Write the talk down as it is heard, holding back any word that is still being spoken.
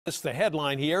The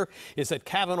headline here is that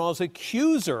Kavanaugh's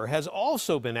accuser has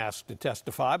also been asked to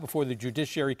testify before the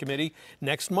Judiciary Committee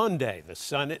next Monday.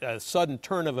 The sudden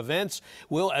turn of events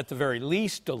will, at the very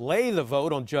least, delay the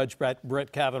vote on Judge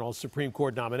Brett Kavanaugh's Supreme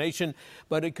Court nomination,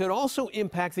 but it could also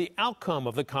impact the outcome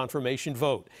of the confirmation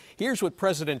vote. Here's what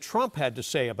President Trump had to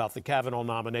say about the Kavanaugh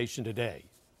nomination today.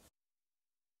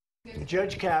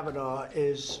 Judge Kavanaugh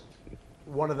is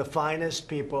one of the finest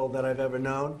people that I've ever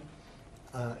known.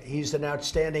 He's an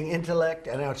outstanding intellect,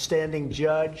 an outstanding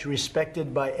judge,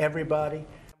 respected by everybody.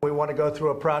 We want to go through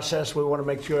a process. We want to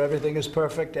make sure everything is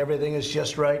perfect, everything is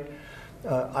just right.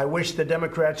 I wish the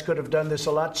Democrats could have done this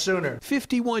a lot sooner.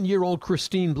 51-year-old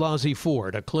Christine Blasey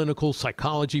Ford, a clinical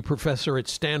psychology professor at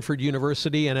Stanford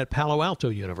University and at Palo Alto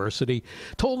University,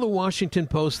 told the Washington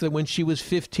Post that when she was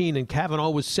 15 and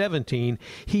Kavanaugh was 17,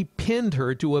 he pinned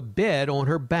her to a bed on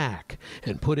her back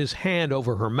and put his hand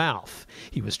over her mouth.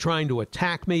 He was trying to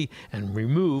attack me and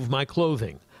remove my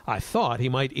clothing. I thought he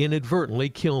might inadvertently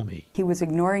kill me. He was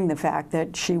ignoring the fact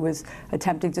that she was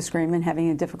attempting to scream and having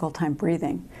a difficult time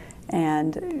breathing.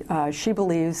 And she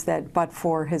believes that but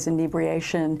for his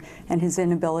inebriation and his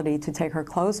inability to take her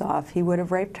clothes off, he would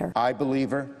have raped her. I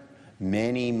believe her.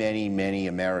 Many, many, many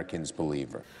Americans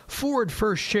believe her. Ford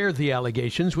first shared the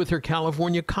allegations with her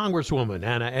California Congresswoman,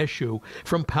 Anna Eshoo,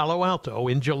 from Palo Alto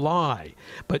in July,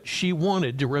 but she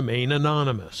wanted to remain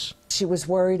anonymous. She was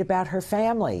worried about her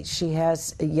family. She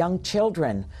has young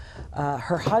children,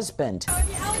 her husband. Are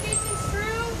the allegations true?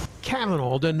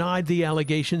 Kavanaugh denied the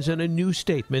allegations in a new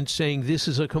statement, saying this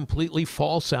is a completely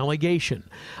false allegation.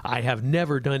 I have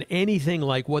never done anything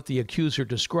like what the accuser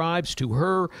describes to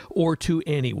her or to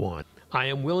anyone. I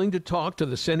am willing to talk to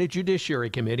the Senate Judiciary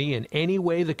Committee in any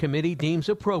way the committee deems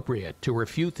appropriate to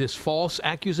refute this false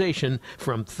accusation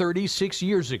from 36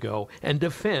 years ago and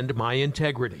defend my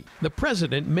integrity. The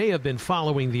president may have been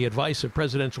following the advice of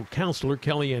presidential counselor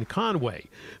Kellyanne Conway,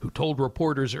 who told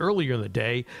reporters earlier in the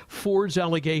day Ford's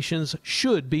allegations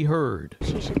should be heard.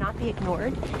 She should not be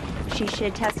ignored. She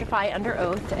should testify under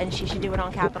oath, and she should do it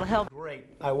on Capitol Hill. Great.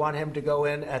 I want him to go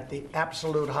in at the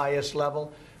absolute highest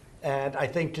level. And I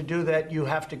think to do that, you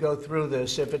have to go through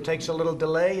this. If it takes a little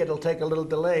delay, it'll take a little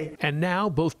delay. And now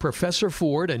both Professor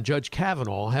Ford and Judge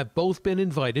Kavanaugh have both been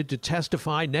invited to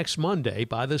testify next Monday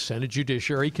by the Senate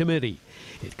Judiciary Committee.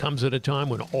 It comes at a time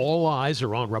when all eyes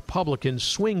are on Republican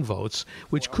swing votes,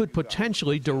 which could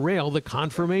potentially derail the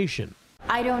confirmation.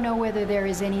 I don't know whether there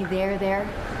is any there,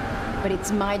 but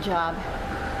it's my job,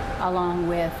 along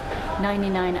with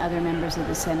 99 other members of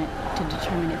the Senate, to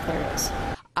determine if there is.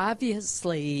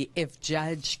 Obviously, if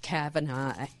Judge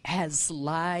Kavanaugh has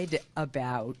lied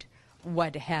about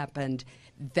what happened,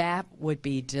 that would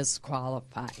be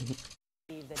disqualifying.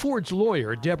 Ford's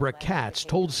lawyer, Deborah Katz,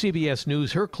 told CBS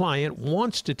News her client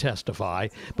wants to testify,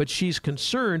 but she's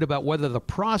concerned about whether the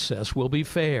process will be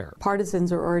fair.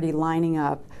 Partisans are already lining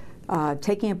up,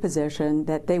 taking a position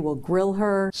that they will grill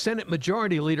her. Senate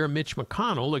Majority Leader Mitch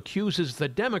McConnell accuses the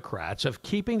Democrats of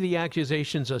keeping the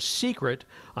accusations a secret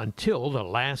until the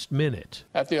last minute.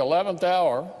 At the 11th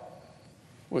hour,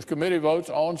 with committee votes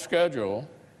on schedule,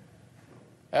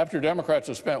 after Democrats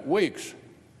have spent weeks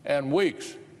and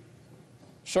weeks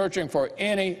searching for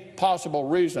any possible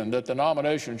reason that the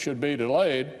nomination should be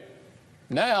delayed,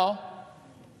 now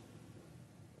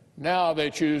they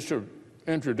choose to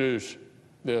introduce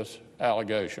this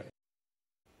allegation.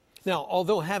 Now,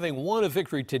 although having won a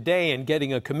victory today and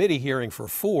getting a committee hearing for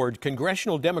Ford,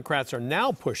 congressional Democrats are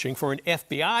now pushing for an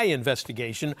FBI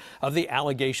investigation of the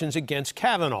allegations against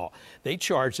Kavanaugh. They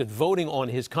charge that voting on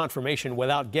his confirmation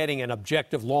without getting an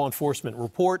objective law enforcement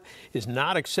report is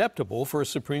not acceptable for a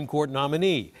Supreme Court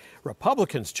nominee.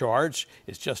 Republicans' charge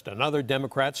is just another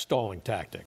Democrat stalling tactic.